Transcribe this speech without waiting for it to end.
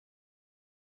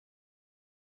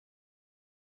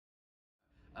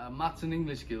Maths and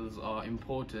English skills are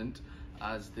important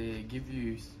as they give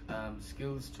you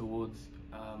skills towards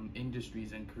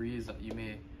industries and careers that you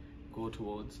may go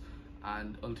towards,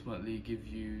 and ultimately give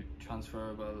you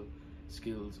transferable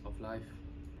skills of life.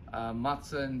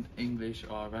 Maths and English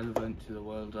are relevant to the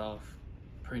world of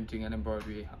printing and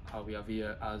embroidery, how we have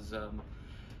here, as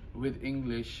with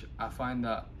English I find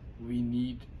that we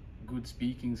need good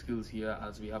speaking skills here,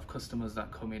 as we have customers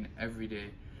that come in every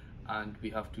day and we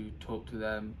have to talk to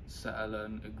them, settle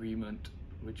an agreement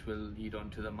which will lead on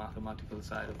to the mathematical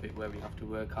side of it, where we have to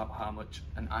work out how much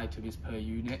an item is per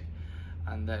unit,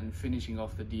 and then finishing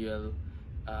off the deal,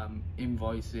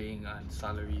 invoicing and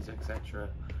salaries, etc.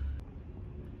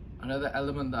 Another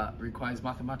element that requires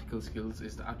mathematical skills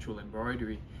is the actual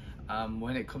embroidery.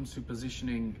 When it comes to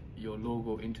positioning your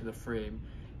logo into the frame,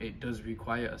 it does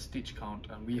require a stitch count,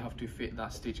 and we have to fit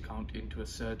that stitch count into a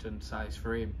certain size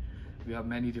frame. We have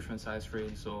many different size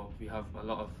frames, so we have a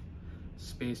lot of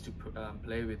space to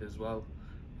play with as well.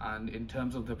 And in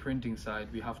terms of the printing side,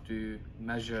 we have to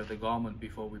measure the garment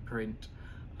before we print,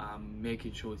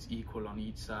 making sure it's equal on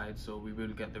each side. So we will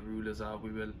get the rulers out,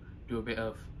 we will do a bit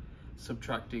of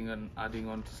subtracting and adding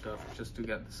on to stuff just to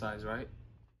get the size right.